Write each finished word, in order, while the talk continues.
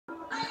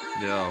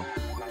Yo,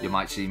 you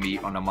might see me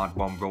on a mad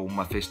one roll,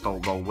 my fist all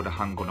roll with a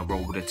hang on a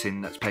roll with a tin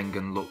that's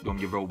penguin. Look young,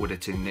 you roll with a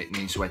tin,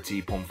 nickname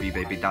sweaty, pumpy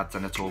baby dads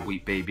and a tall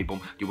weak baby bum.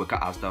 You work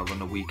at Asda on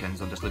the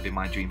weekends, I'm just living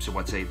my dream, so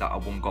I'd say that I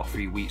won. Got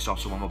 3 weeks off,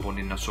 so I'm a bun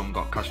in the sun.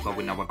 Got cash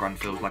flowing, now a grand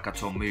feels like a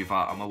ton. Move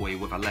out, I'm away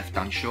with a left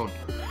hand shun.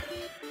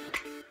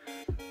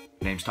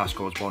 Name's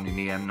Tasco, was born in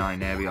the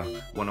M9 area.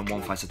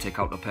 1-on-1 fights to take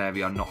out the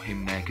area. Not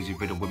him there cause he's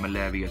riddled with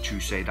malaria.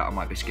 True say that I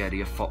might be scared of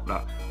you, fuck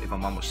that. If a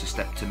man wants to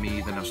step to me,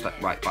 then I'll step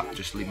right back.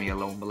 Just leave me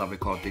alone while I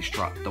record this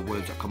track. The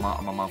words that come out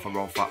of my mouth are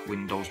all fat.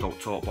 Windows don't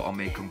talk but I'll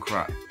make them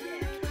crack.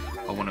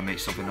 I wanna make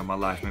something of my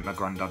life, make my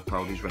granddad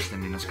proud, he's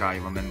resting in the sky. I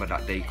remember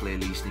that day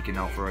clearly, sneaking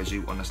out for a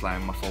zoo on the sly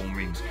and my phone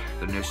rings.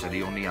 The nurse said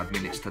he only had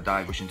minutes to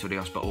die, rushing to the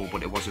hospital,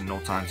 but it wasn't no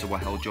time, so I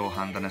held your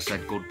hand and I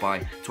said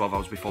goodbye. 12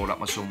 hours before that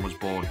my son was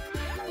born.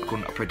 I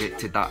couldn't have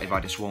predicted that if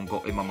I'd have sworn.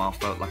 Got in my mouth,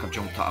 felt like I've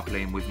jumped out of a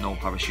plane with no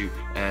parachute.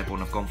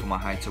 Airborne, I've gone from my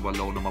height to a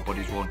low, now my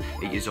body's run.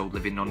 8 years old,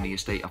 living on the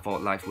estate, I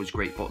thought life was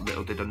great, but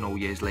little did I know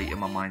years later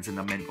my mind's in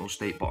a mental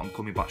state. But I'm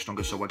coming back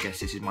stronger, so I guess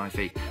this is my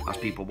fate. Ask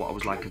people what I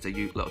was like as a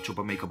youth, little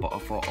troublemaker, but I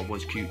thought I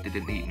was cute.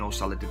 Didn't eat no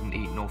salad, didn't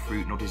eat no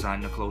fruit, no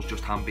designer clothes,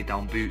 just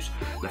hand-me-down boots.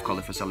 Left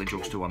college for selling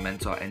drugs to a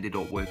mentor, ended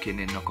up working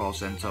in a call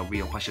centre.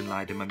 Real passion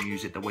lied in my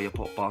music, the way I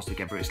put bars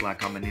together, it's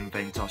like I'm an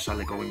inventor.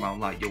 Sally going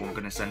round like, yo, I'm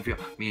gonna send for you.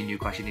 Me and you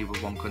clashing here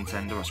with one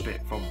contender. I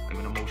spit from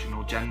an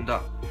emotional gender.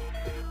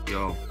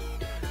 Yo,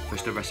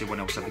 first arrested when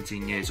I was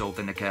 17 years old,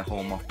 then a care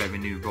home off Berry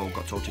New Road.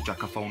 Got told to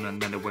jack a phone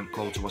and then it went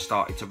cold, so I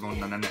started to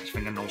run. And the next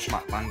thing I know,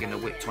 smack bang in a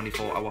whip,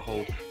 24-hour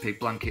hold. Paid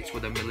blankets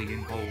with a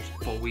million holes.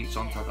 4 weeks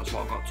on tag, that's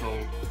what I got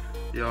told.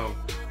 Yo,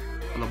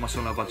 I love my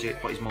son a budget,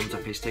 but his mum's a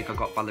piss take. I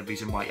got valid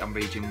reason why I'm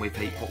raging with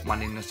hate. Put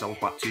man in the cell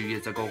back 2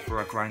 years ago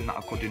for a crime that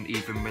I couldn't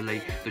even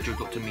relate. The judge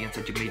looked at me and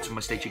said, you made some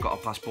mistakes, you got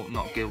a passport,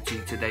 not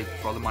guilty today.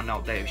 For all the man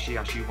out there, if she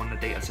asks you on a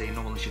date, I say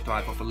no unless you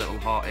thrive off a little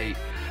heartache.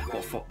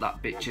 But fuck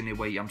that bitch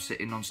anyway, I'm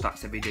sitting on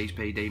stacks every day's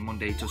payday.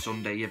 Monday to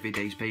Sunday, every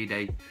day's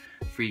payday.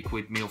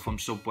 £3 meal from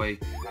Subway.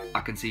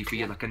 I can see for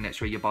you like a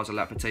X-ray, your bars are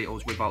like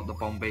potatoes without the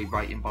Bombay.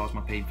 Writing bars,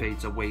 my pain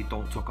fades away.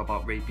 Don't talk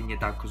about raping your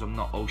dad cause I'm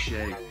not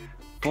O'Shea.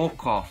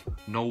 Fuck off,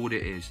 know what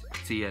it is,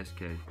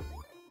 TSK.